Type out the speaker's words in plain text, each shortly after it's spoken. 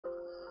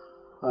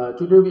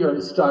Today we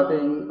are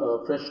starting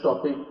a fresh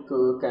topic,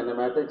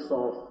 kinematics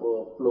of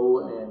flow,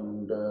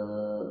 and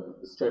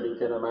studying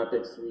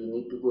kinematics we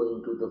need to go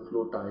into the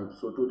flow types.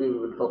 So today we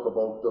will talk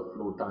about the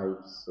flow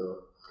types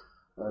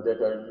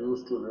that are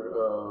used to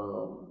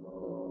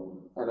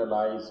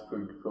analyze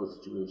fluid flow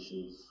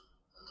situations.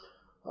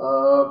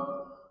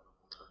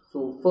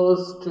 So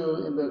first,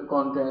 in the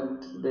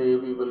content today,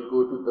 we will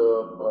go to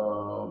the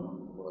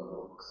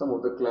some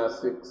of the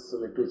classics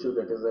literature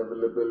that is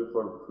available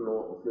for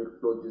fluid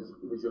flow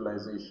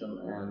visualization,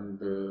 and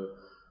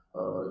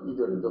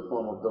either in the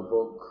form of the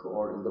book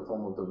or in the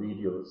form of the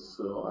videos.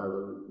 So I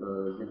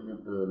will give you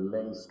the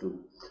links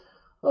to.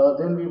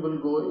 Then we will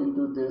go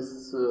into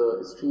this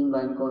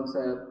streamline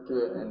concept,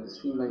 and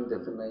streamline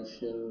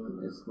definition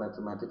is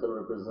mathematical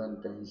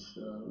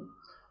representation.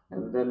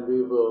 And then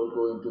we will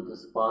go into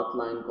this path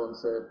line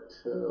concept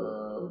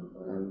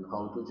and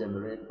how to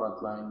generate path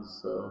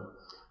lines.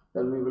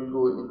 Then we will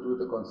go into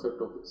the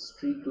concept of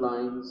streak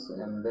lines,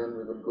 and then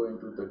we will go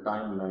into the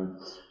timeline.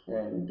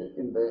 And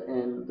in the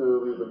end,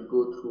 we will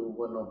go through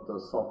one of the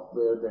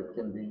software that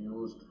can be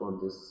used for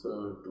this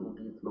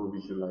 2D flow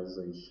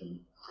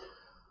visualization.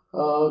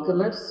 Okay,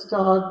 let's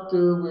start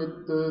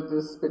with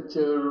this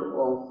picture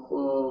of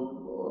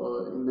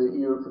in the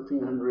year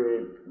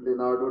 1500,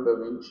 Leonardo da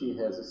Vinci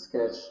has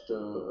sketched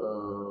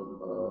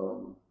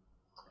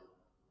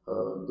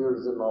there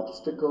is an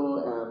obstacle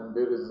and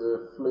there is a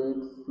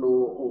fluid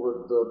flow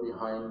over the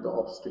behind the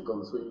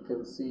obstacle. So you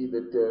can see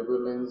the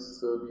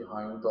turbulence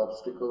behind the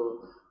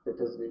obstacle that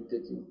has been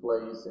taking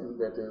place, and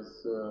that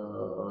is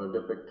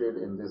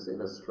depicted in this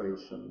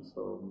illustration.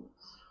 So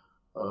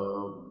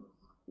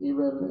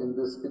even in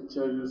this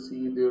picture, you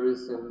see there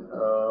is an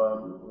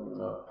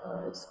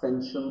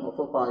expansion of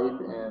a pipe,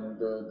 and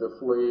the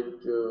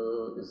fluid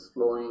is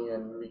flowing,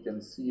 and we can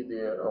see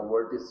there are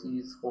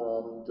vortices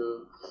formed.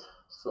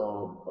 So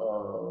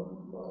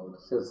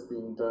this has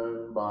been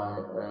done by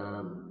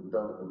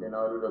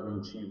Leonardo da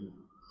Vinci.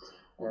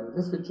 And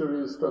this picture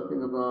is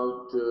talking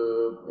about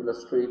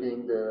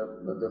illustrating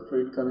the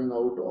fluid coming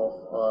out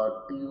of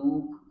a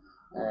tube,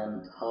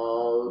 and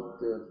how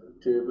the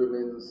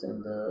turbulence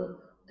and the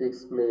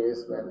takes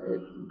place when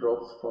it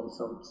drops from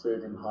some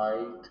certain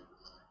height,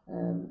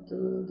 and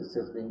this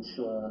has been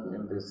shown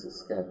in this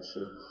sketch.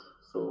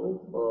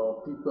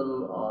 So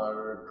people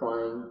are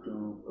trying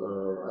to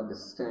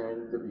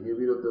understand the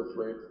behavior of the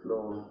fluid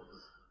flow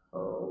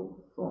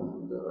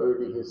from the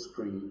early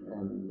history.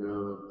 And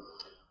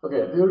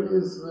okay, there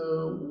is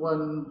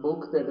one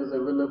book that is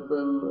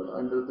available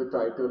under the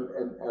title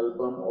An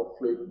Album of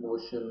Fluid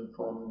Motion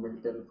from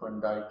Milton van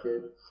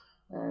Dyke.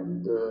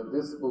 And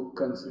this book,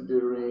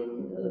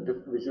 considering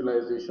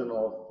visualization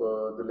of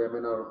the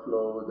laminar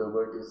flow, the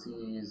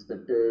vortices, the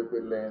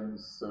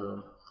turbulence,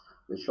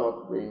 the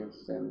shock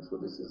waves, and so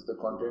this is the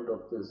content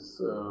of this.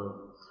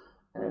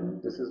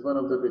 And this is one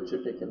of the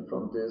picture taken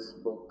from this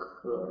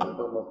book,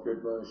 Album of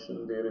Fluid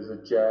Motion. There is a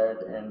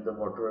jet, and the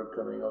water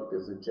coming out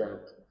is a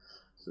jet.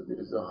 So there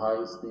is a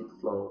high-speed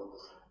flow,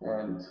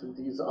 and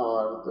these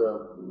are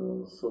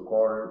the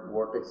so-called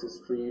vortex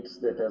streets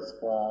that has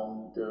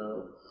formed.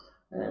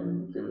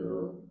 And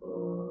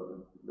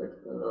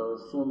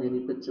so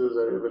many pictures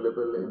are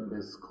available in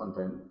this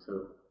content.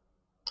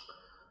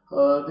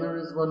 There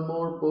is one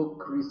more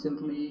book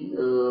recently,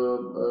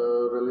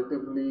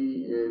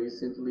 relatively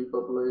recently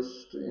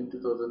published in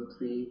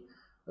 2003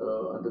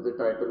 under the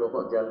title of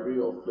A Gallery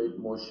of Fluid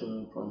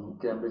Motion from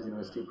Cambridge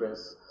University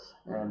Press.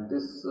 And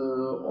this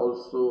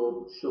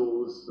also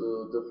shows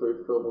the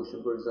fluid flow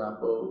motion, for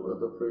example,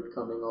 the fluid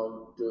coming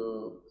out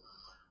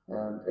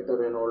and at a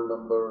Reynolds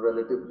number,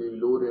 relatively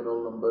low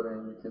Reynolds number,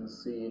 and you can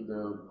see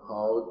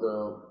how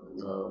the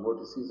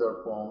vortices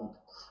are formed.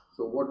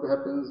 So what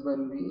happens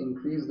when we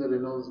increase the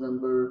Reynolds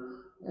number,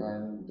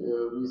 and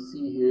we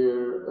see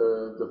here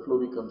the flow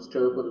becomes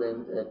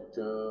turbulent at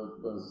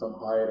some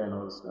high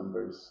Reynolds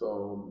numbers.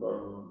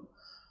 So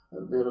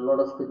there are a lot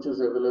of pictures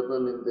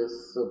available in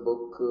this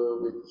book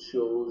which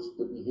shows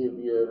the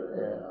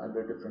behavior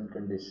under different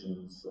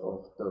conditions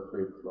of the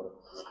fluid flow.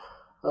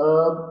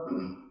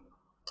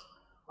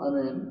 I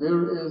mean,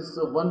 there is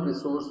one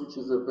resource which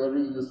is a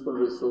very useful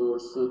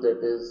resource,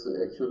 that is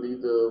actually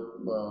the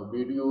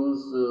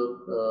videos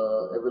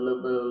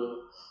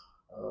available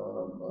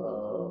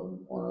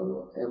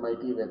on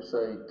MIT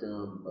website,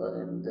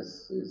 and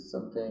this is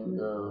something,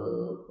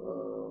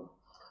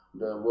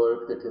 the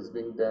work that has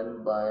been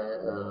done by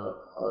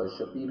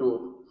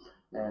Shapiro,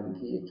 and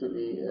he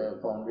actually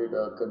founded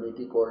a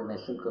committee called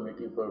National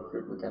Committee for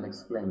Fluid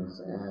Mechanics Films,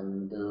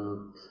 and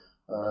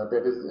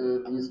that is,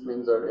 these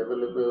films are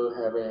available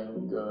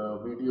having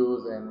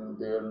videos, and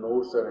their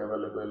notes are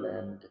available,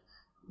 and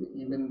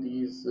even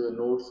these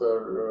notes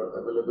are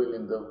available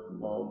in the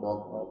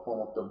form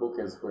of the book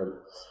as well.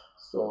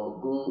 So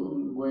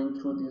going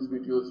through these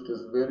videos, it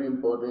is very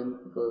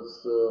important,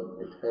 because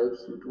it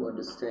helps you to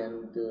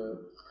understand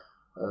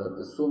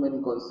There's so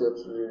many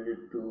concepts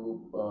related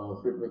to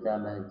fluid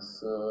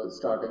mechanics,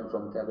 starting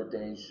from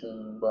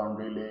cavitation,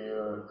 boundary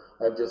layer.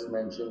 I've just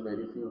mentioned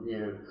very few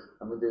here.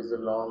 I mean, there's a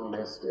long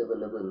list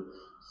available.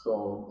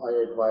 So I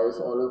advise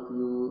all of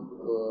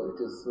you,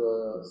 it is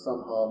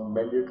somehow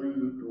mandatory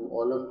to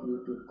all of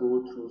you to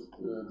go through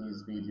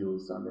these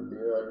videos. I mean,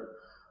 they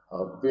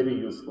are very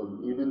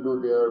useful, even though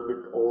they are a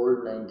bit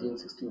old,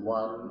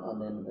 1961. I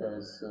mean,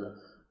 as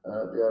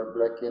they are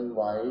black and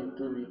white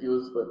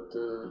videos, but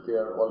they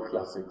are all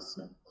classics.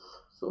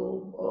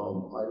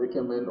 So I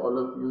recommend all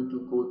of you to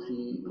go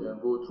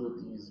through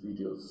these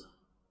videos.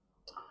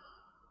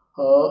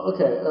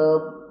 Okay,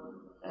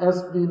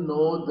 as we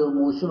know, the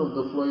motion of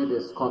the fluid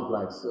is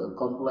complex.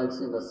 Complex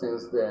in the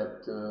sense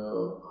that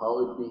how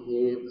it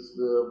behaves,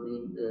 we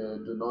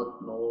do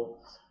not know,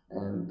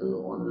 and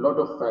on a lot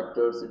of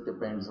factors it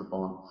depends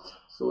upon.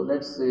 So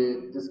let's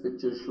say this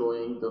picture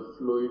showing the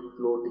fluid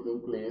flow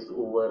taking place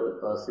over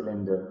a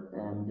cylinder,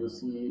 and you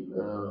see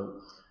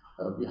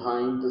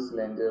behind the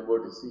cylinder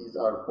vortices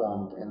are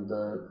formed, and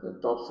the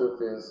top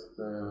surface,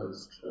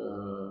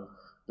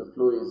 the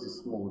flow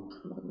is smooth,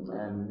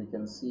 and we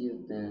can see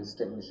the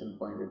stagnation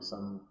point at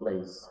some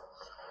place.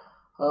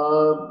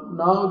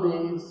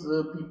 Nowadays,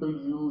 people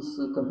use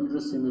computer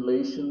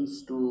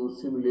simulations to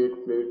simulate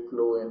fluid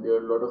flow, and there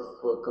are a lot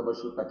of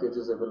commercial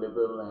packages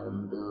available.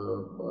 And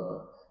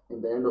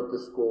in the end of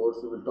this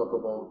course, we will talk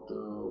about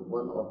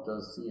one of the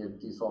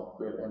CFD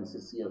software,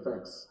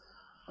 NCCFX,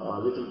 a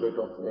little bit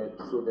of it,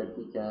 so that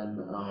we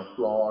can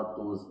plot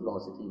those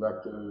velocity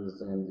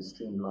vectors and the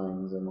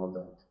streamlines and all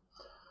that.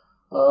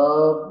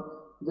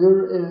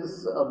 There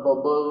is a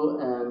bubble,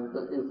 and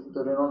if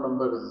the Reynolds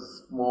number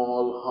is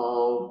small,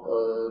 how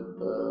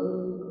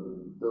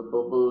the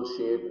bubble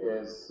shape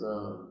is,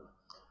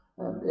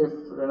 and if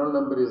Reynolds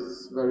number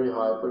is very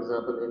high, for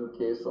example, in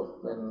case of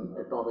an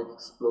atomic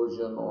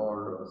explosion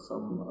or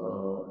some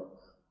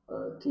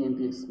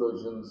TNT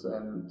explosions,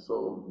 and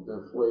so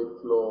the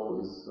fluid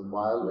flow is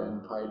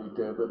violent, highly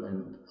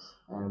turbulent,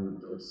 and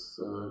it's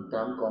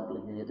damn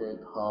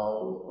complicated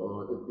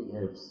how it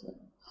behaves.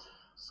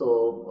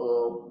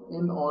 So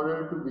in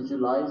order to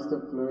visualize the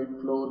fluid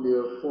flow,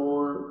 there are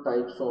four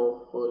types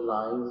of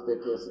lines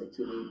that is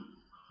actually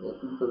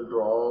people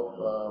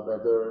draw,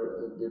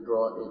 whether they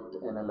draw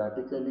it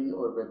analytically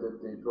or whether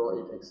they draw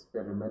it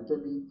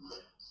experimentally.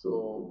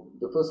 So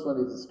the first one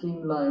is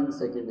streamline,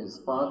 second is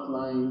path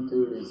line,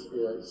 third is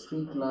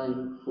streak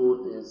line,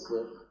 fourth is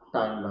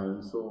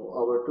timeline. So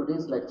our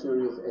today's lecture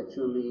is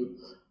actually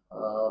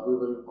we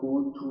will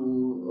go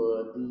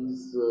through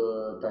these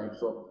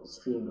types of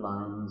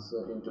streamlines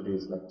in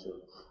today's lecture,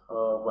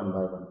 one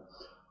by one.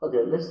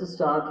 Okay, let's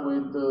start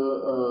with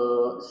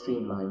the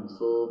streamline.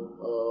 So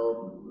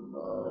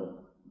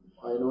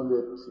I know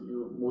that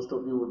most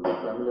of you would be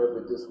familiar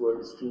with this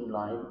word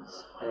streamline,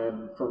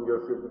 and from your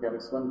Fluid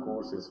Mechanics 1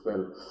 course as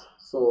well.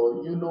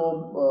 So you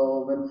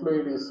know when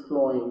fluid is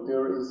flowing,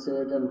 there is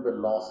certain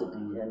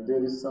velocity and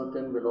there is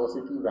certain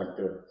velocity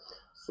vector.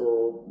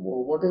 So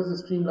what is a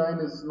streamline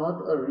is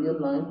not a real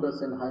line,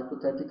 but an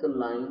hypothetical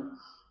line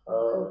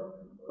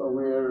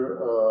where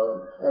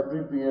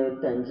everywhere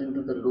tangent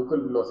to the local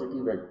velocity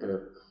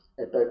vector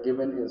at a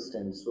given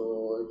instant.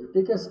 So you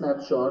take a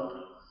snapshot,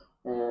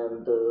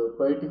 and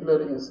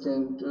particular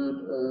instant,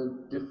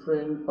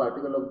 different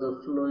particle of the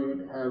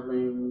fluid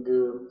having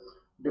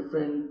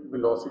different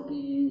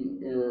velocity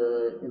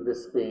in the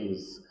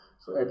space.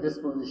 So at this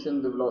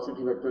position, the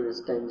velocity vector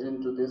is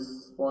tangent to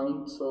this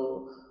point.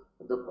 So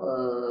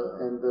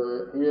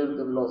here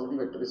the velocity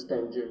vector is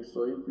tangent.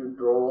 So if you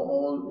draw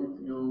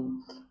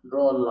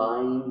a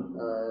line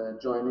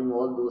joining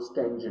all those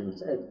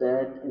tangents at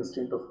that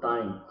instant of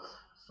time,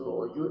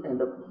 so you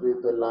end up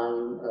with the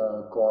line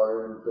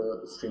called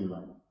the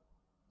streamline.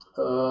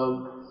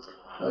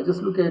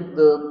 Just look at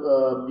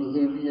the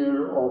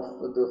behavior of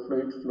the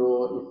fluid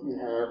flow. If you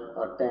have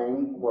a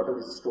tank, water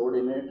is stored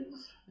in it,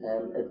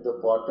 and at the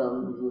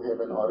bottom you have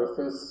an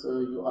orifice,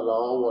 you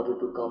allow water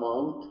to come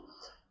out.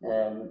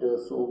 And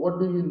so what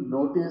do you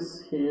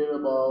notice here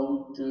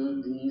about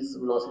these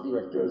velocity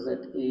vectors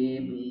at A,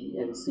 B,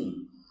 and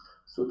C?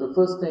 So the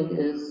first thing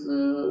is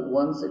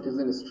once it is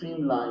in a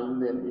streamline,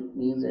 then it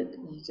means at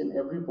each and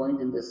every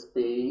point in the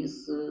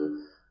space,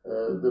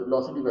 the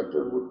velocity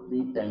vector would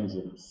be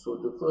tangent. So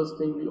the first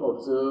thing we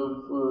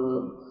observe,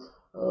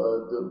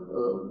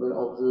 we'll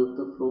observe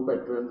the flow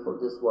pattern for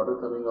this water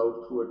coming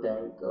out through a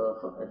tank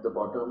at the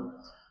bottom.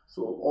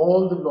 So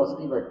all the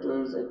velocity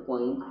vectors at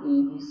point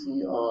A, B,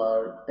 C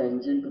are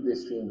tangent to the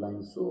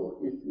streamline. So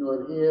if you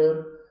are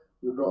here,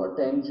 you draw a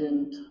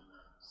tangent.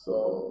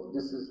 So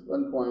this is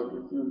one point.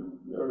 If you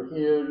are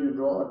here, you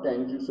draw a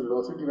tangent. So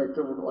velocity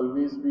vector would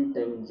always be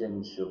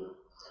tangential.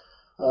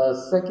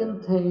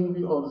 Second thing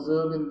we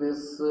observe in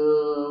this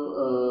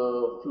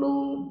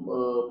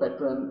flow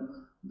pattern,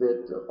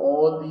 that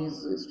all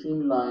these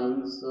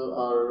streamlines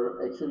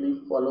are actually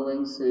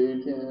following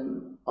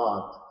certain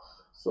path.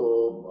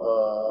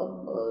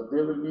 So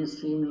there will be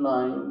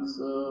streamlines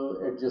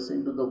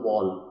adjacent to the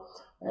wall,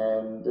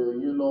 and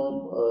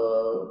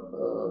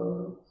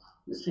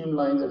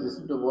streamlines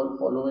adjacent to the wall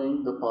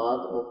following the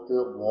path of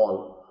the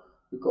wall,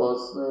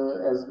 because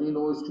as we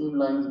know,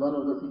 streamlines, one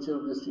of the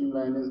features of the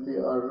streamline is they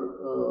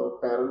are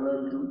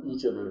parallel to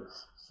each other.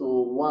 So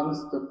once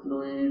the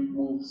fluid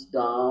moves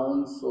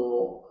down,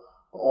 so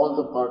all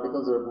the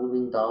particles are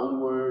moving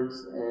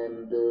downwards,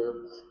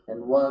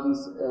 and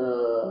once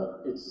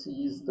it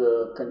sees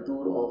the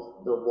contour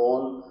of the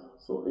wall,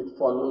 so it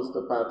follows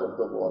the path of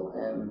the wall.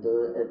 And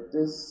at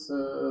this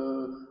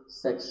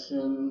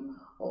section,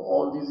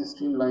 all these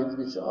streamlines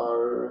which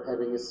are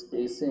having a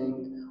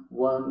spacing,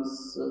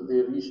 once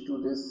they reach to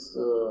this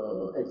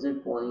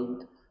exit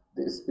point,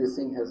 the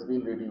spacing has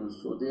been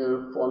reduced. So they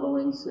are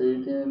following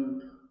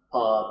certain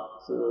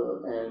path,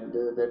 and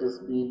that is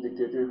being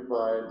dictated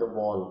by the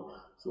wall.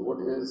 So what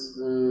is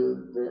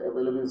the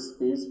available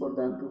space for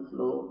them to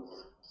flow?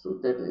 So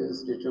that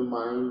is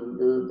determined,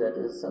 that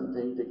is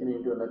something taken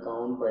into an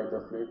account by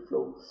the fluid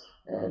flow,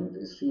 and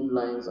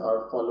streamlines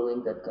are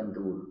following that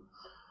contour.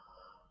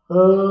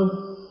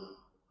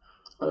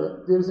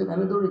 There is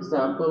another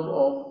example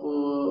of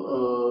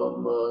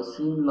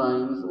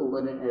streamlines over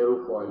an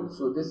aerofoil.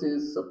 So this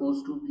is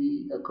supposed to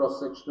be a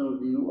cross-sectional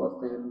view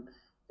of an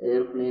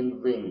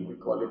airplane wing. We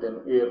call it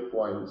an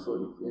airfoil.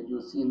 So if you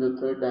see in the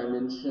third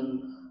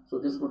dimension, so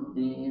this would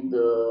be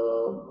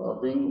the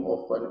wing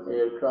of an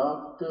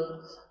aircraft,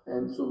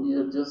 and so we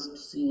are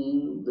just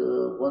seeing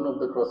the one of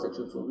the cross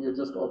sections. So we are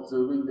just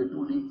observing the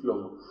 2D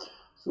flow.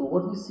 So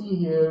what we see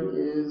here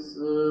is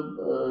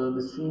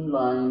the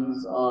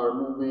streamlines are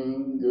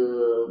moving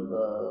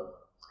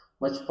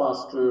much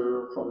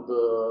faster from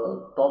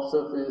the top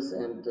surface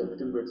and a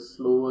little bit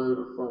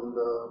slower from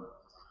the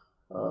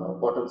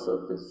bottom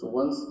surface. So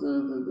once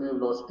the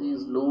velocity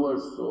is lower,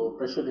 so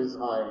pressure is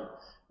high.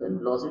 When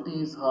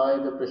velocity is high,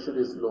 the pressure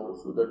is low.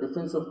 So the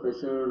difference of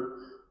pressure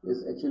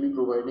is actually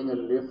providing a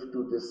lift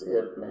to this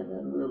airplane,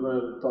 and we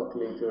will talk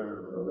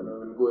later when we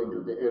will go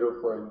into the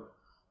aerofoil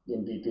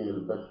in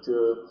detail. But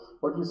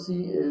what you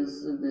see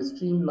is the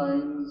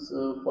streamlines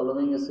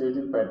following a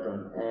certain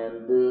pattern,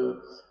 and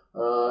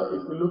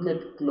if we look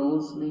at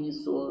closely,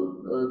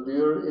 so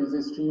there is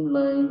a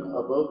streamline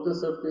above the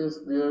surface,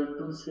 there are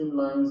two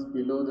streamlines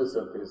below the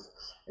surface,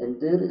 and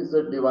there is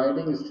a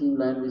dividing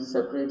streamline which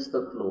separates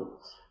the flow.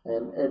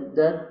 And at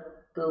that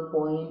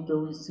point,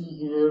 we see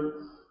here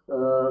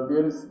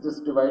there is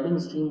this dividing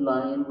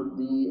streamline would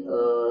be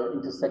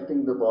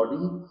intersecting the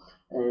body,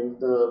 and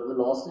the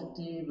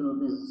velocity will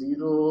be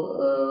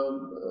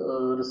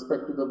zero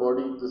respect to the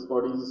body if this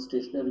body is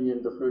stationary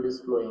and the fluid is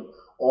flowing,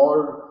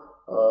 or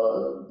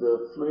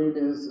the fluid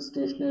is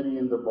stationary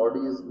and the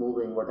body is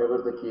moving,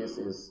 whatever the case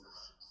is.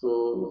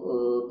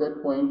 So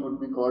that point would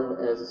be called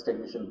as a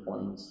stagnation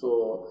point.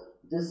 So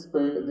this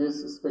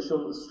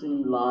special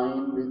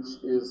streamline,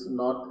 which is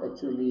not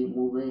actually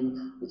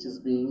moving, which is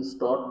being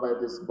stored by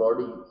this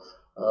body,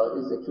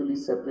 is actually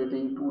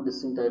separating two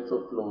distinct types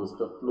of flows: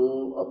 the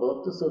flow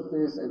above the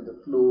surface and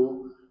the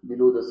flow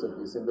below the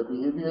surface. And the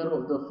behavior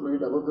of the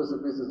fluid above the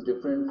surface is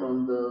different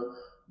from the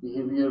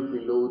behavior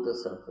below the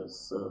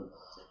surface.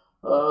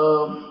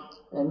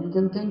 And you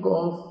can think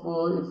of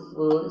if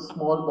a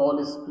small ball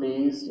is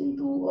placed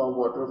into a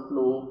water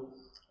flow,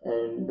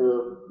 and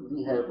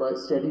we have a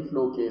steady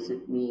flow case,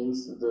 it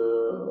means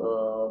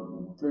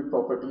the fluid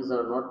properties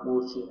are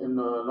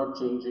not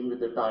changing with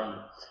the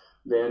time.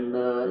 Then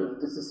if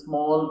this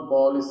small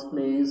ball is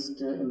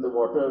placed in the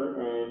water,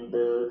 and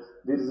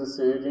there is a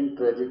certain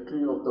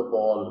trajectory of the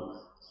ball,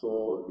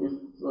 so if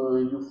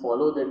you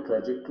follow that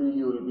trajectory,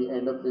 you will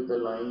end up with a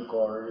line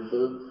called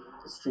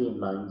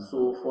streamline.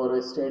 So for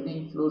a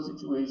steady flow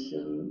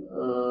situation,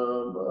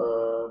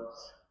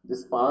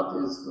 this path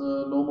is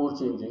no more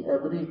changing.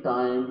 Every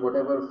time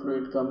whatever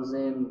fluid comes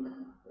in,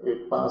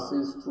 it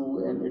passes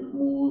through and it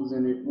moves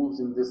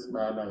in this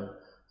manner.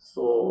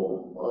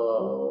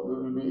 So we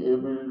will be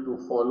able to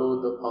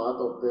follow the path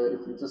of the,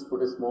 if you just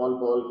put a small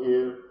ball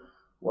here,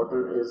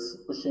 water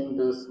is pushing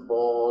this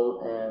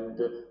ball, and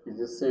is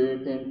a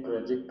certain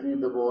trajectory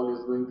the ball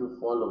is going to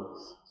follow.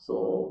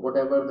 So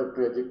whatever the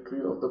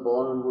trajectory of the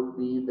ball would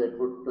be, that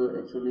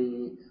would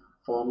actually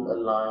form a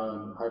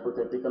line,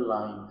 hypothetical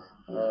line.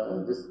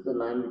 This is the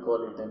line we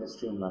call it a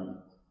streamline.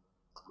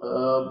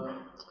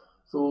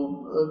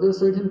 So there are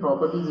certain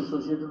properties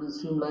associated with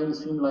streamline.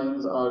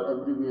 Streamlines are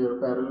everywhere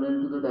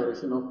parallel to the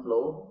direction of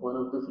flow, one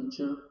of the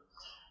feature.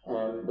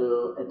 And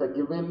at a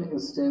given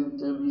instant,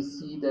 we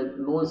see that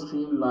no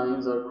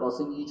streamlines are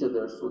crossing each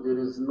other, so there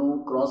is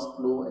no cross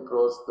flow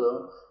across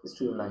the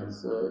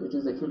streamlines. It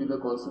is actually the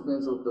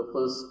consequence of the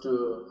first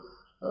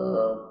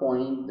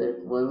point,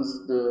 that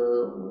once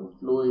the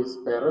flow is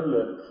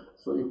parallel,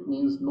 so it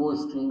means no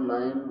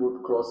streamline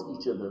would cross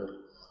each other.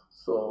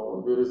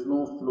 So there is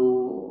no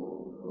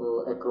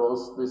flow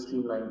across the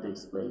streamline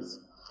takes place.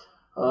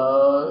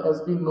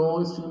 As we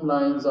know,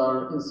 streamlines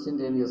are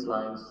instantaneous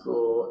lines.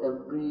 So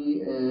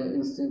every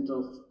instant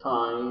of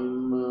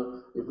time,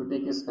 if you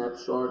take a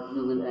snapshot,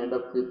 you will end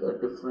up with a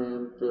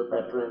different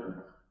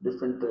pattern,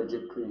 different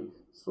trajectory.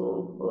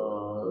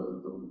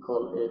 So we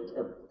call it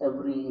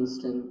every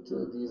instant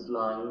these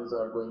lines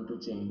are going to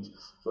change.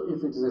 So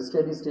if it is a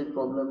steady state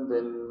problem,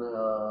 then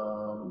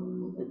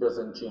it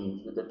doesn't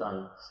change with the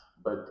time.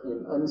 But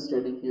in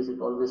unsteady case, it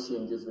always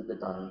changes with the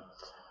time.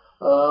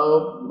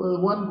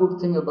 One good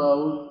thing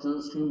about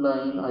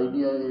Streamline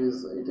idea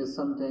is it is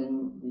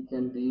something we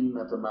can deal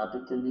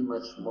mathematically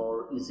much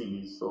more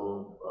easily.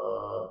 So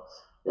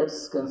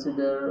let's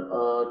consider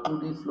a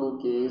 2D flow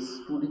case.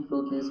 2D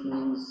flow case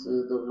means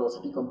the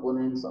velocity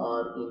components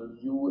are in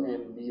u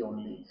and v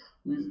only.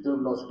 U is the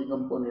velocity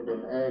component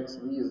in x,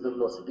 v is the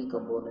velocity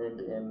component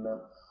in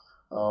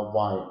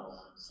y.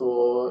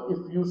 So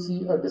if you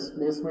see a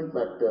displacement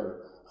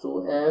vector,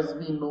 so as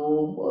we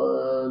know,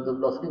 the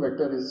velocity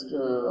vector is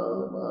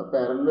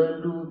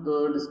parallel to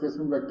the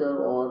displacement vector,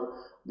 or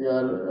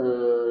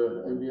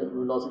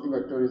velocity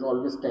vector is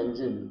always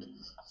tangent.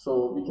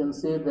 So we can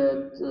say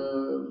that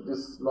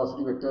this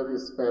velocity vector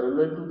is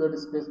parallel to the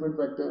displacement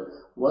vector.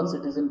 Once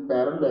it is in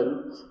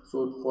parallel,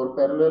 so for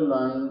parallel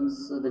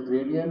lines, the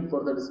gradient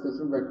for the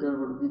displacement vector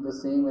would be the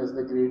same as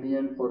the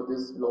gradient for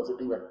this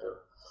velocity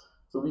vector.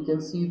 So we can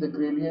see the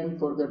gradient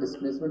for the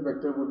displacement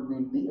vector would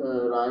be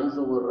rise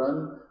over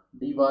run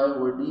dy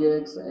over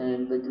dx,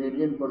 and the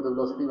gradient for the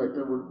velocity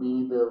vector would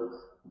be the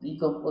v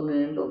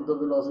component of the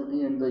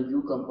velocity and the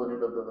u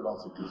component of the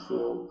velocity.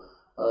 So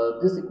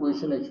this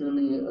equation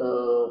actually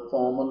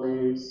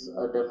formulates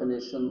a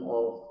definition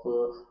of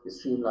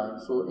streamline.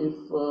 So if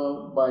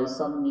by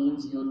some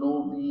means you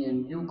know v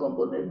and u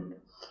component,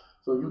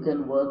 so you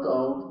can work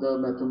out the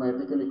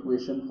mathematical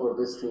equation for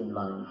the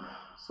streamline.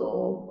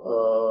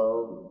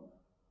 So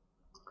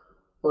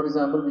for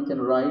example, we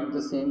can write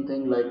the same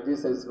thing like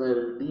this as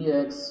well: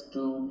 dx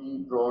to be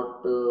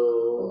brought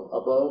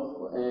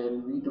above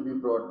and v to be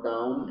brought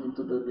down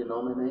into the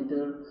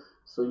denominator.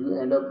 So you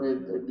end up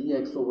with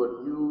dx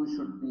over u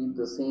should be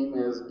the same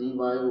as dy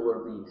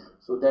over v.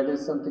 So that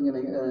is something,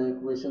 an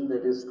equation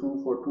that is true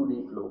for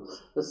 2D flow.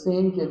 The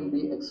same can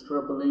be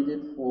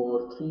extrapolated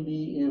for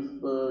 3D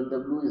if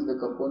w is the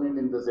component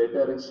in the z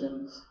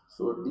direction.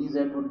 So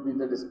dz would be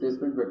the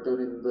displacement vector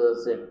in the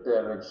z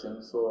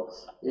direction. So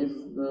if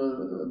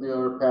they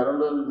are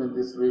parallel, then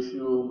this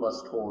ratio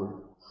must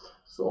hold.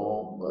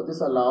 So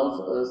this allows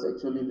us,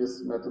 actually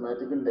this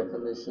mathematical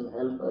definition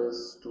help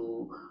us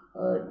to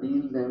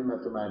deal them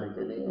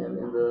mathematically, and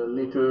in the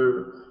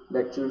later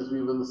lectures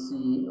we will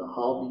see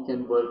how we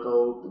can work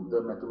out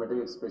the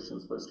mathematical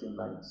expressions for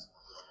streamlines.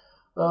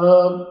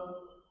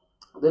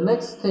 The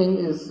next thing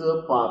is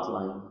path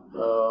line.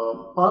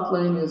 Path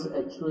line is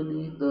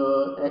actually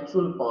the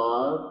actual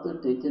path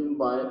taken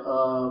by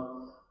a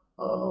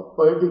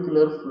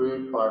particular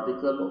fluid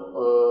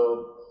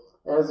particle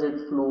as it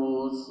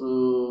flows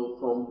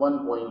from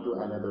one point to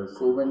another.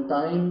 So when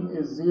time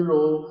is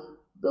 0,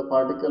 the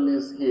particle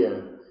is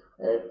here,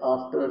 and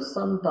after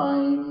some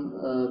time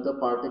the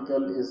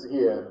particle is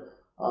here,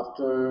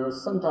 after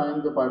some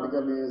time the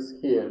particle is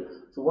here.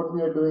 So what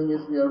we are doing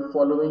is we are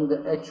following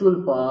the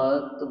actual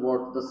path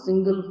what the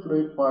single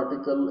fluid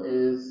particle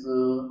is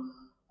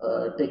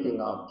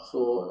taking up.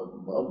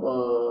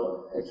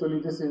 So actually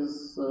this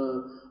is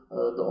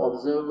the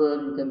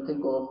observer. You can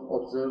think of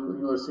observer,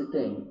 you are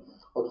sitting,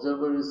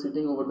 observer is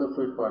sitting over the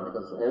fluid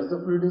particle. So as the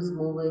fluid is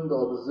moving, the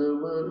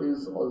observer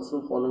is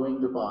also following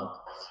the path.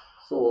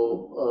 So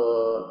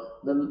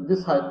then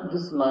this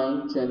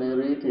line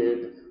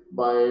generated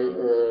by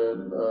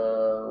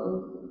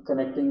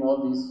connecting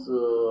all these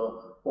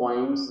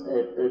points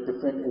at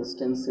different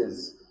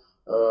instances,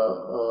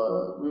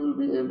 we will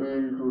be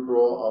able to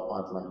draw a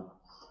path line.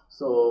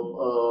 So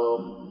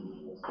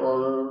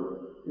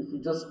if you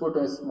just put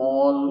a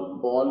small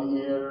ball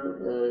here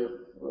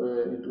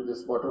into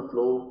this water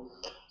flow,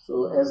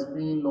 so as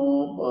we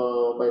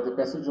know, by the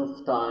passage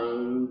of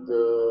time,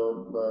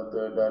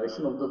 the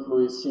direction of the flow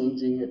is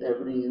changing at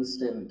every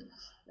instant,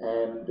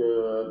 and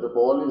the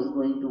ball is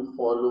going to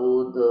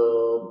follow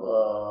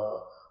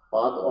the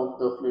path of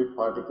the fluid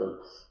particle.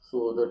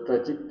 So the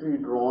trajectory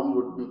drawn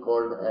would be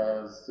called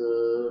as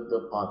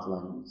the path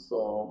line.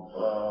 So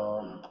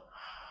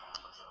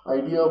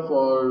idea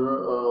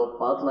for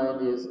path line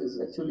is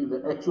actually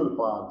the actual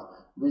path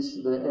which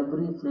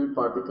every fluid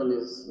particle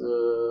is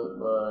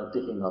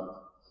taking up.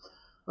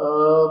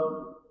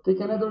 Take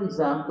another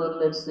example.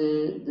 Let's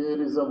say there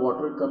is a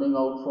water coming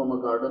out from a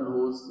garden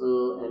hose,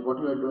 and what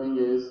you are doing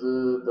is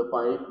the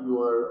pipe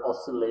you are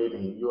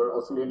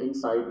oscillating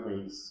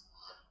sideways.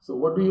 So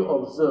what do you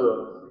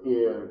observe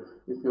here?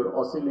 If you're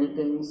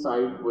oscillating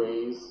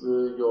sideways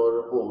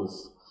your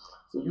hose,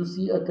 so you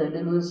see a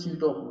continuous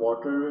sheet of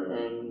water,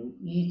 and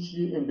each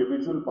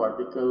individual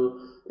particle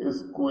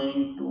is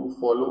going to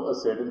follow a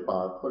certain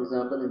path. For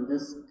example, in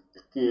this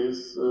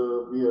case,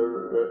 we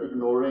are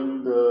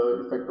ignoring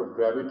the effect of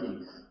gravity.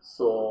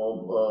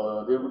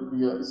 So there would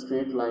be a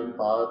straight line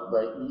path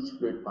by each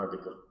fluid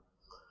particle.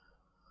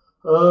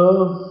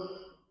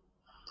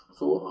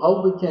 So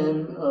how we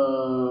can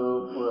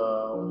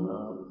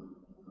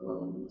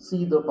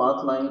see the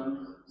path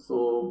line? So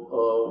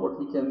what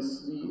we can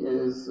see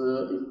is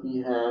if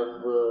we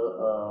have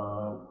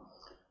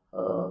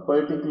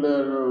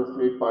particular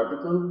fluid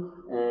particle,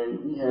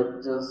 and we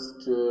have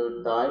just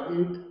dyed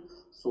it.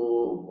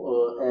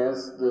 So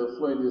as the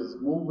fluid is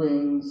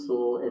moving,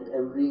 so at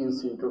every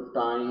instant of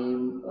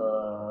time,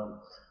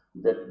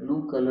 that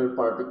blue color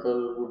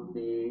particle would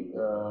be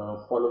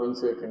following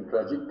certain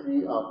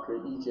trajectory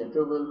after each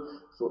interval.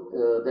 So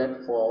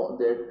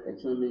that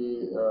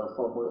actually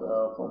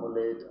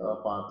formulate a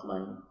path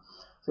line.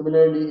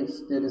 Similarly, if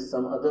there is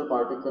some other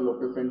particle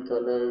of different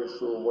color,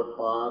 so what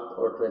path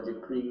or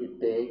trajectory it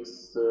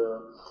takes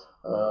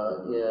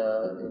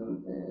yeah,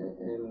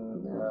 in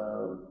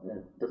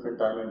different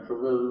time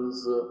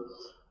intervals,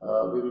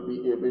 we will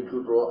be able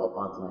to draw a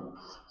path line.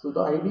 So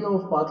the idea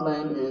of path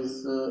line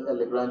is a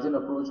Lagrangian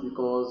approach,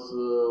 because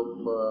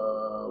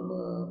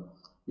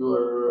you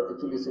are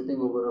actually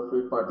sitting over a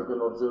fluid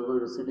particle,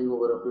 observer is sitting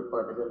over a fluid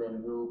particle,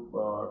 and you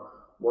are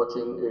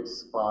watching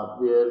its path,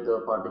 where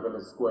the particle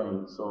is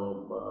going.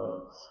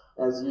 So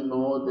as you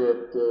know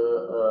that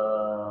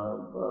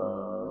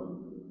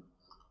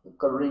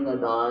coloring a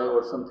dye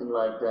or something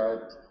like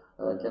that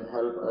can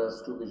help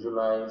us to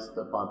visualize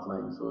the path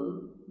line.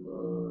 So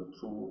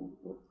through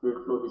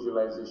fluid flow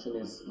visualization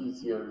is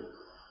easier.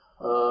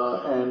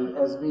 And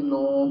as we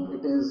know,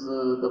 it is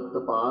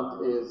the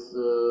path is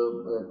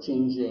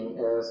changing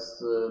as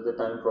the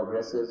time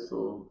progresses.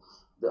 So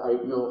the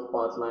idea of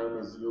path line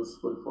is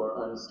useful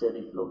for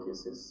unsteady flow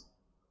cases.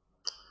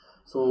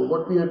 So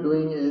what we are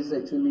doing is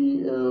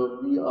actually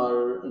we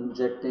are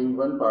injecting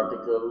one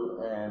particle,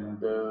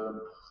 and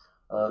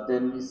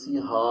then we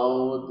see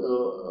how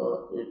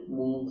it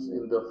moves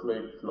in the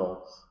fluid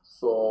flow.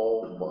 So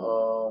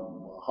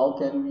how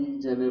can we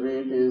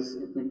generate is,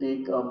 if we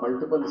take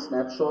multiple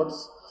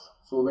snapshots.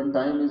 So when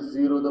time is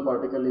 0, the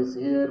particle is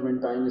here. When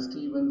time is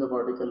t1, the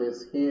particle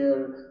is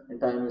here. When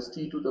time is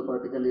t2, the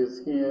particle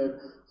is here.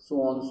 So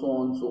on, so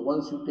on. So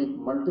once you take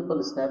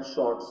multiple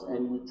snapshots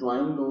and you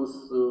join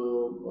those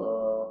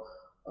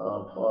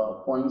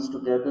points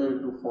together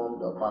to form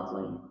the path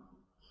line.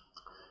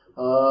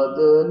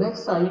 The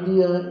next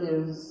idea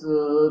is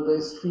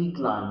the streak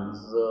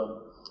lines.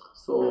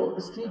 So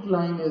streak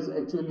line is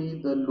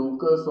actually the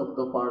locus of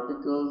the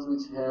particles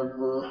which have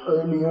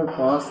earlier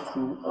passed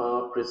through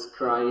a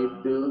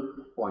prescribed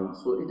point.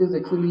 So it is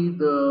actually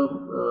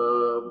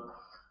the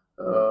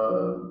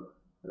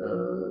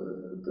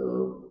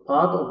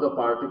path of the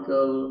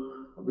particle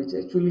which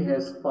actually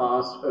has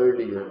passed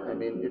earlier. I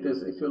mean, it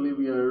is actually,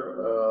 we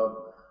are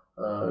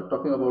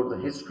talking about the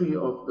history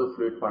of the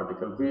fluid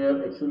particle,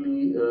 where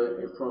actually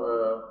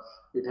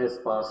it has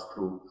passed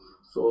through.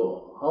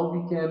 So how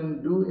we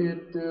can do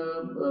it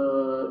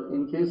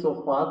in case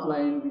of path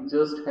line, we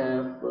just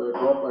have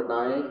drop a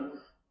dye,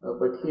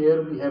 but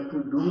here we have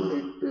to do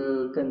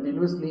it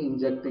continuously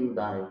injecting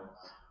dye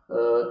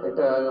at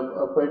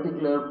a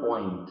particular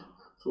point.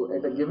 So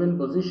at a given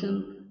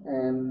position,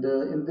 and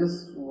in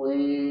this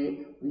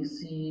way we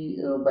see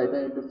by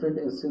the different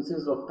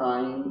instances of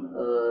time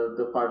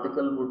the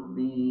particle would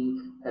be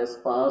has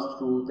passed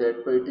through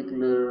that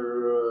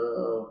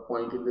particular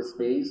point in the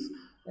space,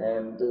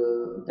 and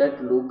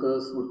that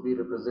locus would be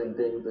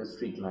representing the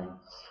streak line.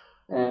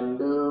 And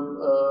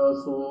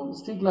so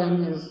streak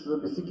line is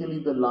basically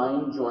the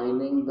line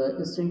joining the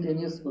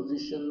instantaneous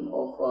position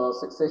of a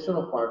succession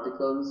of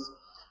particles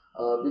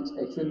which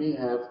actually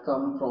have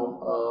come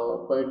from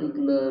a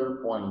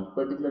particular point,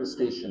 particular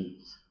station.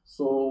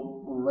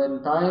 So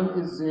when time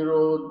is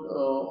 0,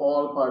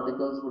 all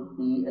particles would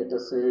be at a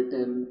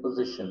certain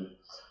position.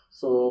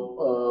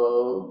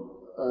 So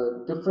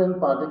different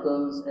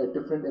particles at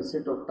different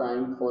instant of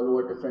time follow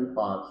a different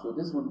path. So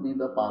this would be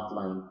the path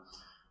line.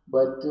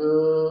 But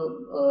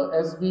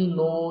as we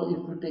know,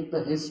 if you take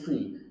the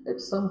history, at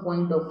some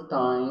point of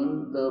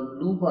time, the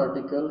blue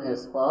particle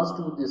has passed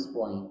to this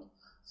point.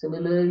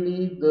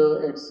 Similarly,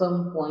 at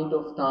some point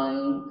of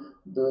time,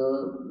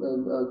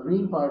 the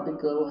green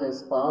particle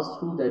has passed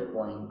through that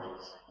point,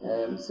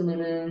 and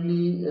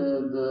similarly,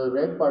 the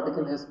red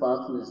particle has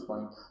passed through this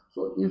point.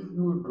 So, if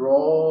you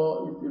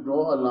draw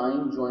a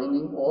line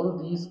joining all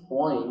these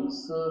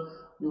points,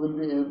 you will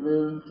be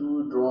able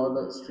to draw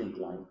the streak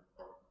line.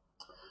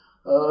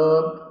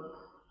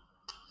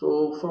 So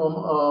from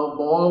a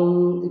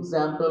ball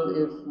example,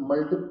 if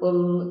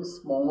multiple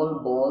small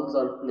balls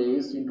are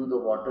placed into the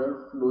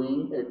water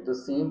flowing at the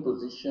same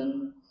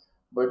position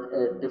but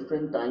at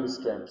different time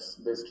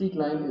steps, the streak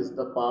line is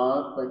the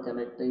path by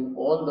connecting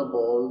all the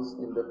balls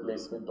in the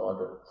placement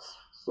order.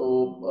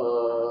 So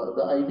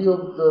the idea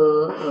of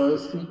the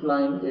streak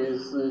line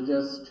is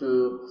just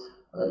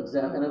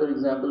another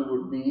example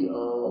would be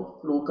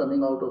flow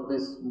coming out of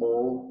this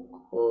smoke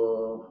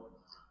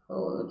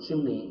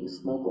chimney,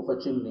 smoke of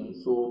a chimney.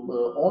 So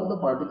all the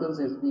particles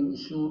has been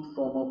issued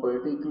from a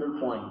particular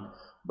point,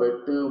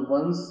 but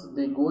once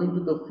they go into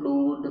the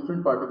flow,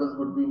 different particles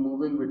would be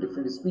moving with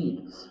different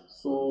speed.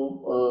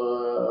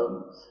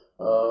 So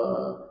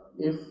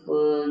if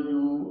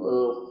you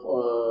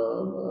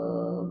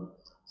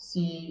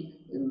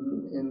see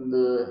in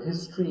the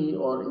history,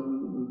 or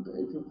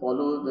if you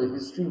follow the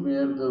history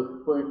where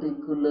the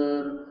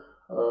particular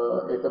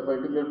at a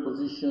particular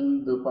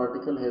position the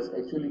particle has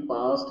actually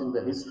passed in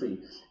the history.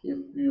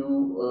 If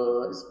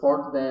you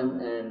spot them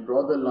and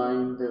draw the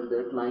line, then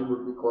that line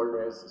would be called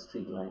as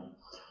streak line.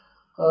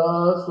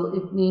 So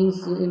it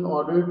means in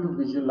order to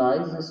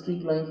visualize the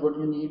streak lines, what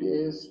you need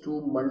is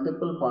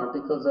multiple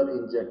particles are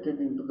injected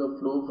into the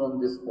flow from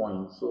this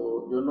point.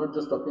 So you're not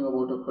just talking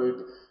about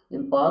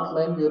in path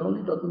line, we are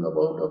only talking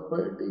about a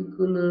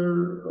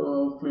particular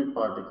fluid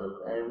particle,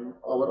 and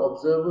our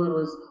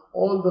observer is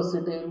all the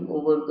sitting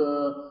over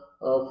the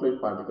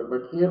fluid particle.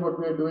 But here what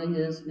we are doing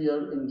is we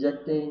are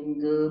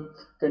injecting,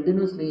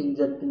 continuously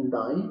injecting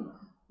dye.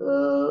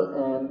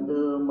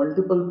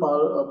 Multiple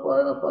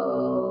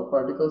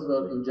particles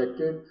were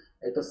injected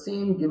at the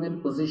same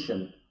given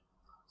position.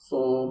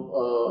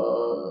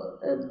 So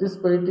at this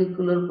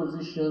particular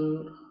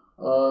position,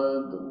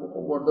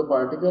 what the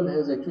particle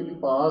has actually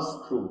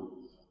passed through,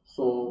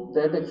 so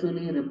that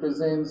actually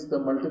represents the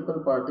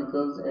multiple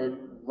particles at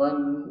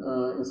one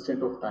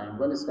instant of time,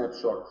 one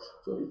snapshot.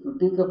 So if you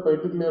take a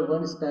particular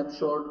one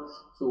snapshot,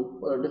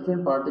 so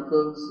different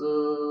particles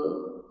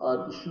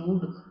are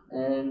issued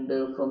and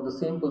from the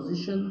same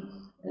position,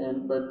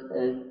 but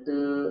at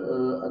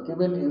a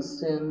given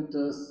instant,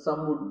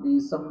 some would be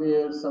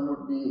somewhere, some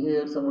would be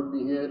here, some would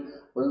be here.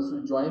 Once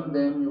you join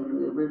them, you will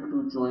be able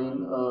to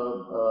join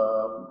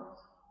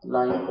a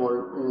line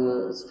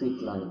called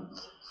streak line.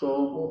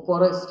 So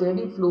for a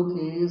steady flow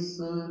case,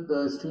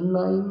 the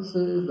streamlines,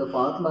 the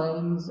path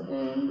lines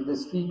and the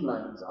streak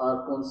lines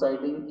are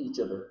coinciding each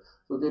other.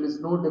 So there is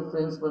no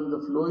difference when the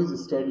flow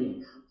is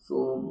steady.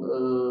 So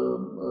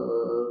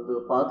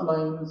the path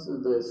lines,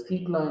 the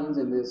streak lines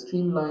and the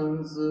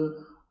streamlines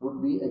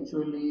would be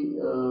actually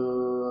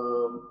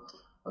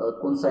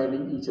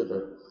coinciding each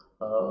other.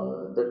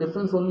 The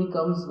difference only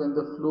comes when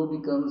the flow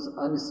becomes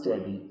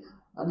unsteady.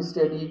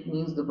 Unsteady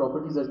means the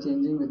properties are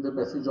changing with the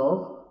passage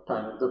of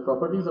time. If the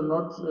properties are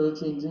not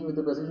changing with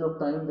the passage of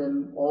time,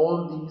 then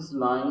all these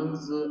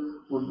lines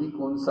would be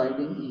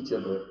coinciding each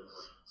other.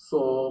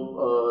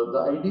 So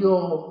the idea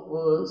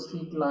of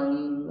streak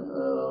line,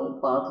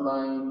 path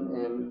line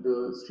and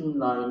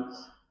streamline,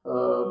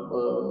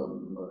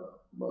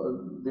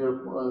 their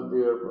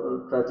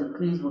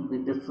trajectories would be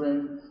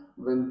different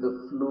when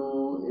the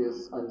flow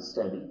is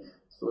unsteady.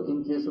 So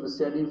in case of a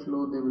steady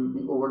flow, they will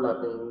be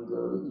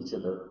overlapping each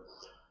other.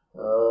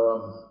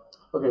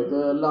 Okay,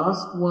 the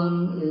last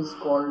one is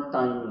called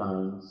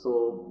timeline.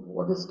 So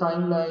what is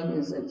timeline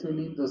is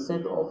actually the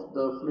set of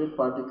the fluid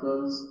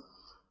particles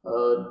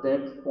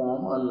that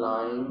form a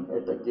line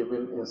at a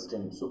given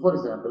instant. So for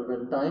example,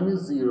 when time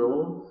is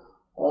 0,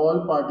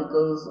 all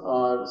particles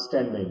are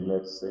standing,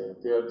 let's say.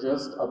 They are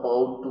just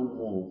about to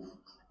move.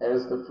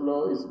 As the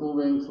flow is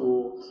moving,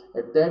 so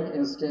at that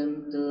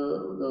instant,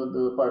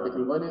 the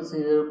particle 1 is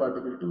here,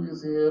 particle 2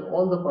 is here,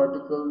 all the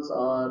particles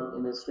are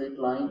in a straight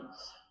line.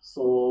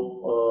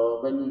 So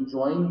when you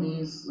join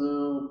these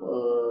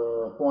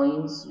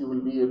points, you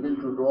will be able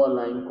to draw a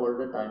line called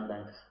a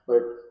timeline.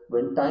 But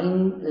when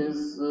time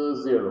is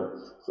 0,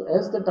 so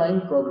as the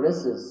time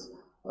progresses,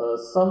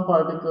 some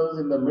particles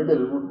in the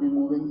middle would be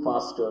moving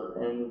faster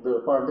and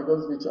the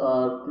particles which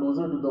are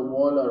closer to the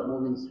wall are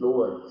moving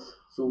slower.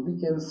 So we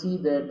can see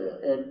that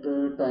at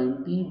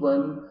time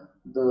t1,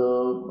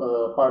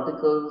 the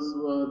particles,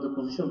 the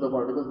position of the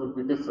particles would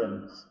be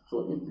different.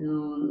 So if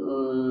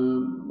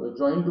you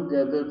join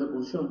together the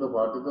position of the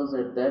particles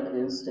at that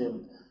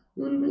instant,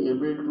 you will be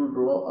able to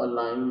draw a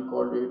line. We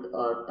call it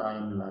a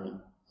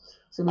timeline.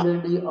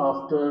 Similarly,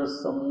 after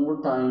some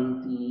more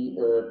time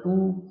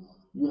t2,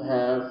 you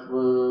have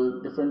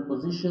different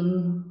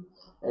position.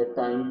 At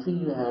time 3,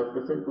 you have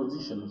different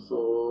positions.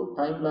 So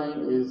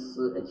timeline is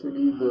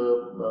actually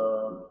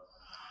the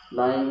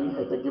line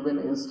at a given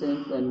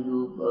instant when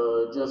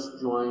you just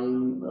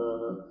join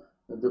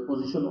the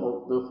position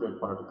of the fluid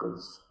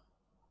particles.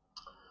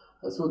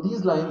 So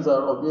these lines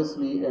are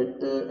obviously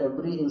at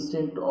every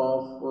instant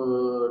of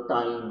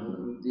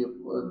time,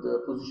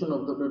 the position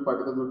of the fluid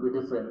particles would be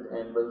different,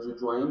 and when you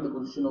join the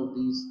position of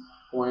these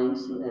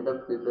points, you end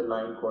up with the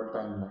line called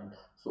timeline.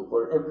 So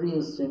for every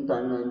instant,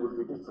 timeline would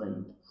be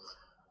different.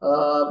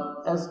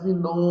 As we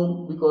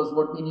know, because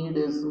what we need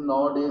is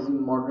nowadays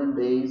in modern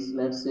days,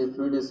 let's say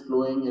fluid is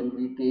flowing and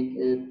we take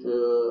it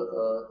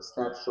a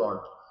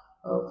snapshot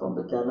from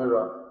the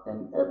camera,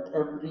 and at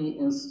every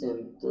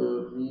instant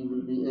we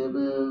will be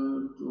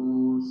able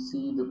to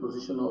see the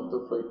position of the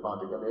fluid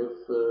particle.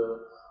 If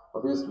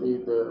obviously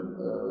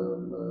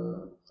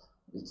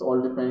it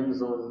all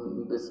depends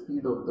on the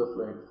speed of the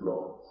fluid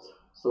flow.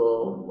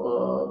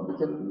 So we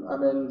can, I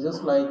mean,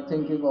 just like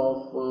thinking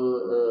of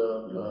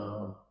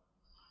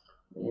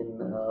in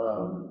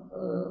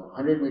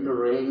 100-meter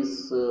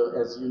race,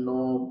 as you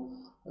know,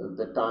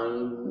 the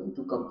time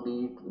to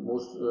complete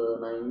most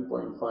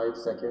 9.5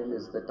 seconds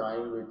is the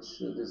time which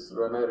this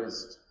runner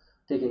is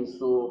taking.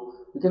 So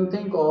you can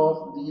think of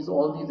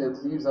all these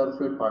athletes are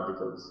fluid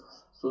particles.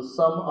 So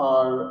some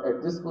are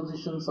at this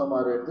position, some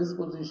are at this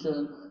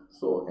position.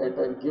 So at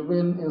a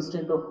given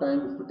instant of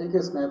time, if you take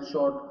a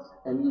snapshot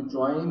and you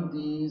join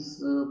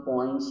these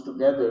points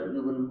together,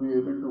 you will be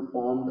able to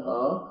form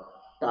a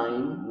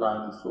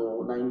timeline.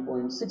 So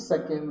 9.6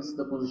 seconds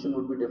the position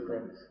would be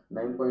different,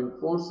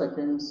 9.4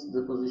 seconds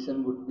the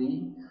position would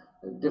be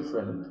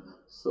different.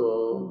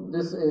 So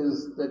this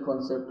is the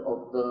concept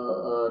of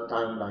the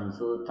timeline.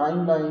 So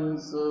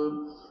timelines,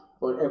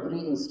 for every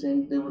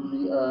instant there would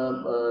be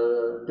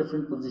a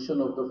different position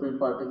of the fluid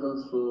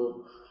particles,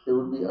 so there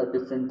would be a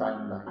different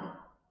timeline.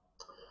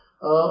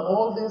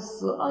 All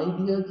this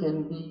idea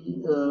can be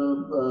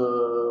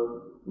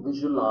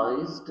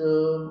visualized.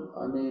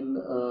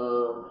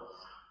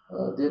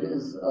 There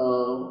is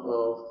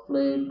a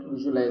fluid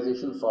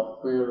visualization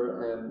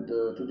software, and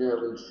today I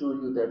will show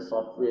you that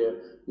software.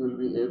 You will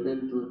be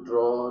able to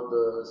draw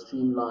the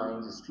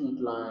streamlines,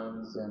 street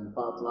lines, and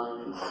path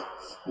lines,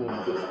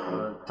 and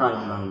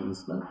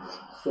timelines.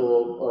 So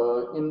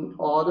in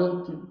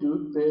order to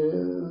do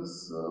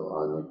this,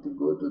 I need to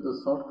go to the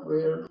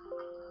software.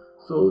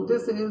 So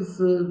this is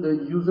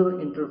the user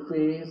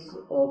interface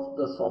of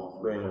the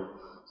software.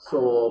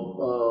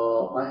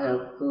 So I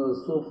have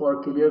so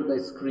far cleared the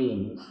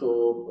screen. So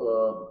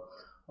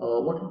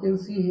what you can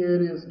see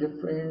here is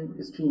different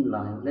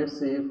streamlines. Let's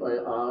say if I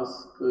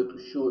ask to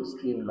show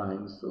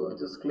streamlines, so I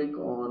just click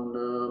on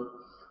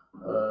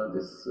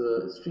this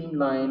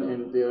streamline,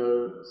 and there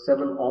are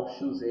several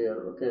options here.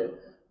 Okay,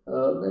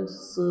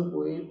 let's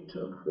wait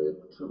a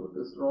bit. What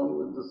is wrong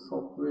with the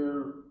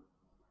software?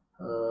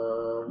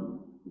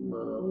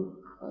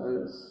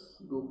 Let's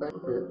go back.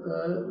 Okay.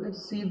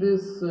 Let's see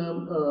this.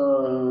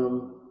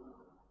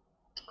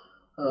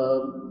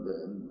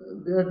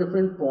 There are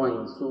different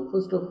points. So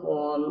first of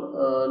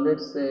all,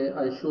 let's say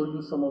I show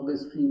you some of the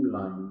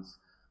streamlines.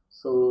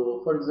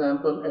 So for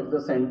example, at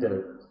the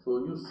center,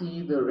 so you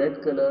see the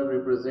red color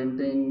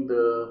representing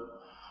the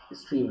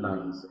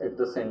streamlines at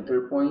the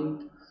center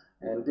point.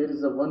 And there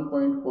is a one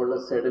point called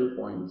a saddle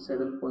point.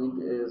 Saddle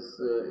point is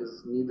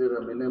neither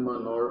a minima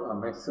nor a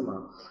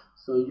maxima.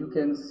 So you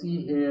can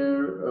see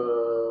here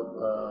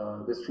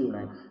the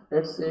streamline.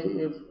 Let's say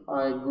if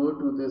I go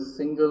to this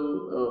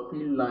single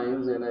field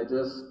lines and I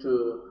just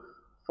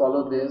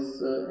follow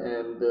this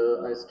and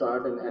I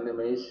start an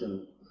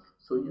animation.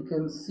 So you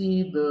can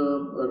see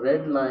the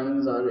red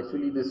lines are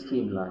actually the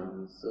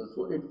streamlines.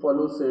 So it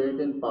follows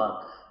certain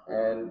path,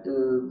 and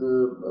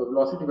the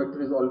velocity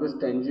vector is always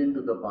tangent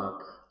to the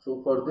path.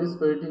 So for this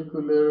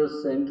particular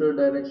center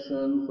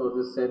direction, for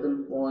the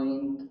saddle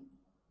point,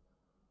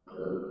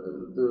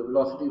 the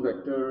velocity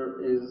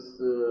vector is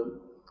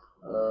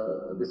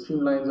the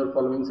streamlines are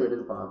following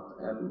certain path,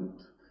 and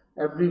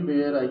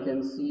everywhere I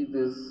can see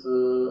this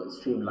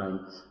streamline.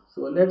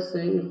 So let's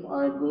say if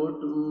I go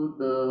to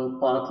the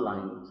path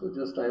line, so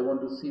just I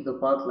want to see the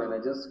path line, I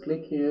just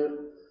click here.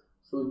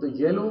 So the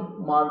yellow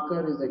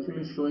marker is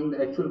actually showing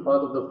the actual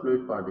path of the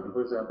fluid particle.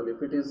 For example,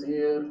 if it is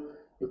here,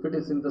 if it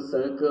is in the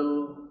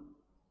circle,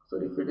 so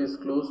if it is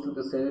close to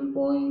the saddle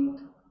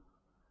point,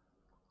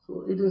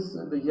 so it is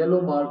the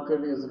yellow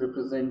marker is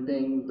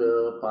representing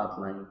the path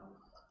line.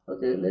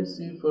 Okay, let's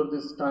see for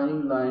this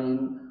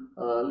timeline.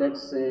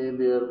 Let's say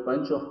there are a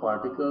bunch of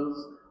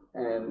particles,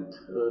 and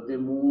they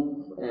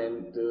move,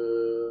 and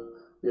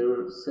there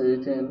are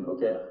certain,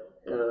 okay,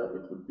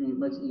 it would be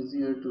much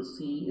easier to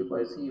see if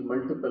I see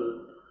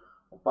multiple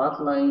path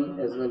line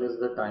as well as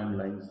the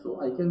timeline. So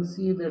I can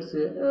see there's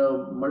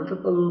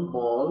multiple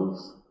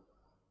balls,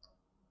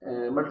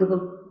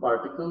 multiple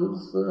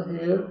particles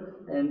here,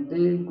 and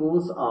they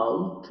goes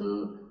out,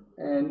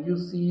 and you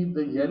see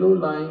the yellow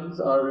lines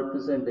are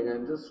representing.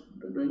 I'm just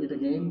doing it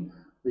again.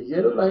 The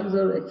yellow lines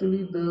are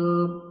actually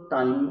the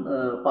time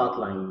path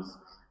lines,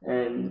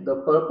 and the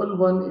purple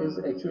one is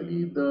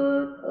actually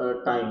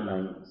the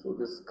timeline. So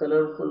this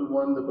colorful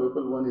one, the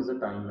purple one, is a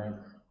timeline.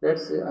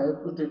 Let's say I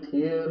have put it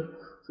here.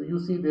 So you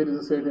see there is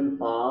a certain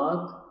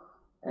path,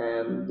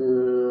 and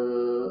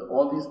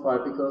all these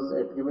particles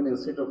at given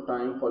instant of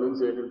time following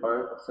certain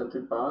path.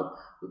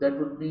 So that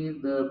would be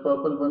the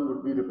purple one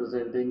would be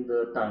representing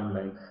the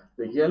timeline.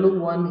 The yellow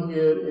one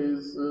here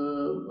is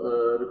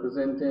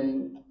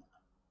representing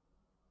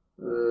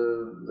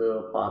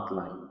the path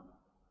line.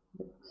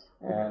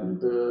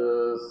 And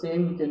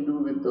same we can do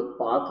with the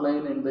path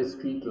line and the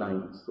street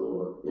line.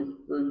 So if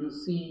you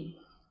see,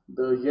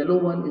 the yellow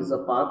one is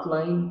a path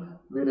line,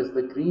 whereas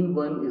the green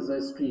one is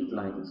a street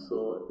line.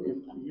 So if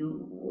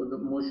the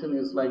motion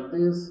is like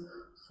this,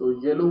 so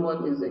yellow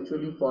one is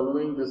actually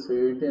following the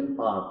certain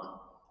path.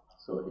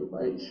 So if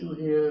I issue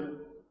here,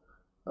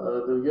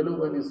 the yellow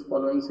one is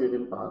following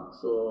certain path.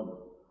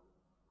 So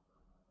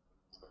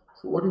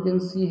what you can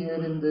see here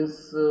in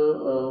this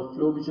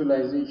flow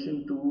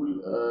visualization tool,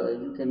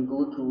 you can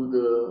go through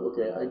the,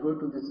 okay, I go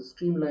to this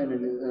streamline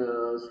and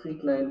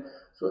street line.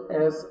 So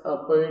as a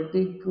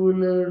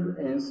particular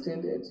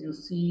instant, as you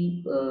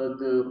see,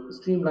 the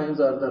streamlines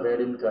are the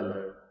red in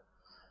color.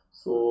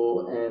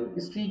 So, and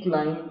street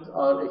lines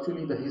are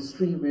actually the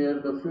history where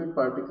the fluid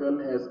particle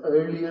has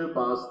earlier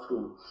passed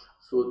through.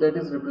 So that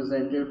is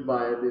represented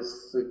by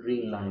this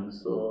green line.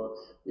 So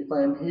if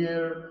I am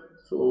here,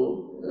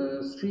 so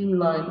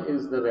streamline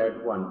is the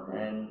red one,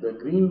 and the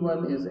green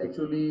one is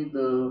actually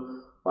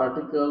the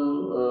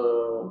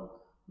particle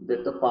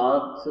that the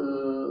path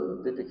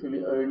that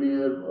actually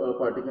earlier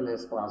particle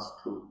has passed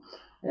through.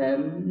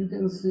 And you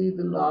can see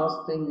the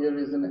last thing here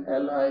is an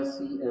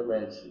LIC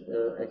image.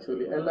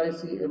 Actually,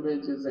 LIC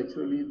image is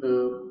actually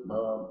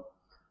the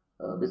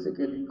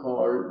basically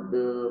called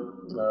the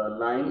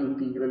line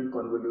integral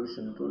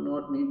convolution. It will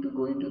not need to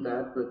go into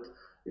that, but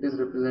it is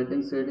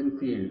representing certain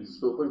fields.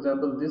 So for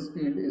example, this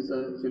field is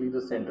actually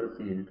the center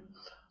field.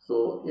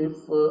 So if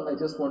I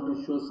just want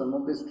to show some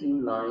of the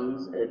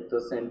streamlines at the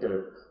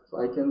center,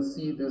 so I can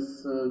see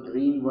this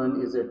green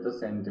one is at the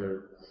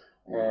center,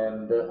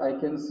 and I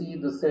can see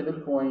the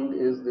saddle point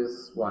is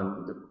this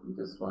one,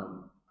 this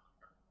one.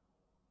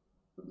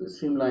 The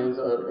streamlines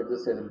are at the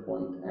saddle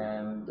point,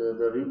 and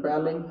the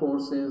repelling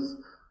forces,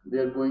 they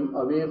are going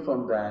away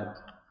from that,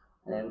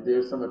 and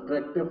there's some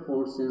attractive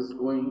forces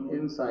going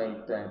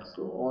inside that.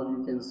 So all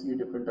you can see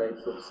different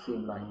types of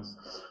streamlines.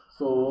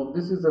 So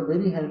this is a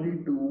very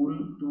handy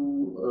tool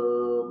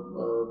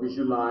to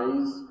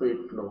visualize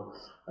fluid flow.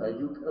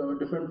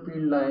 Different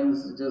field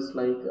lines, just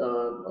like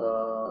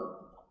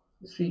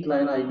street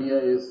line idea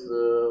is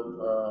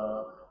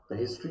the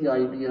history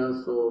idea.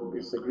 So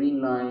it's a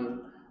green line,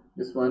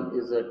 this one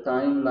is a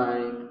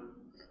timeline,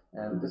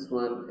 and this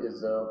one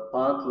is a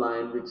path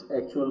line, which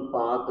actual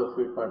path the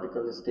fluid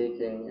particle is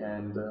taking,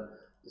 and the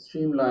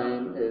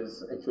streamline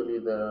is actually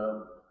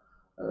the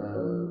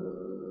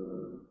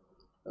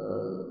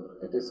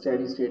at a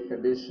steady state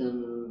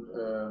condition,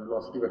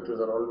 velocity vectors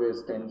are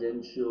always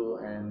tangential,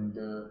 and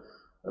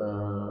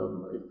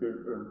if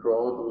you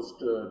draw those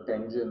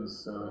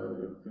tangents,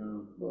 if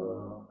you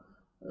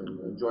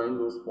join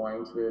those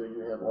points where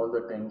you have all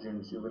the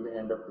tangents, you will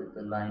end up with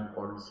a line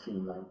called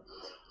streamline.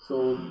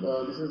 So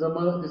this is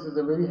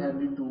a very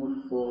handy tool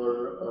for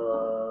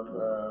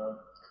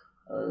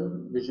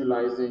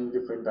visualizing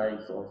different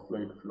types of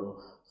fluid flow.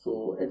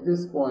 So at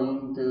this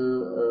point,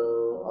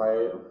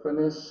 I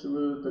finish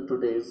with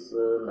today's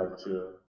lecture.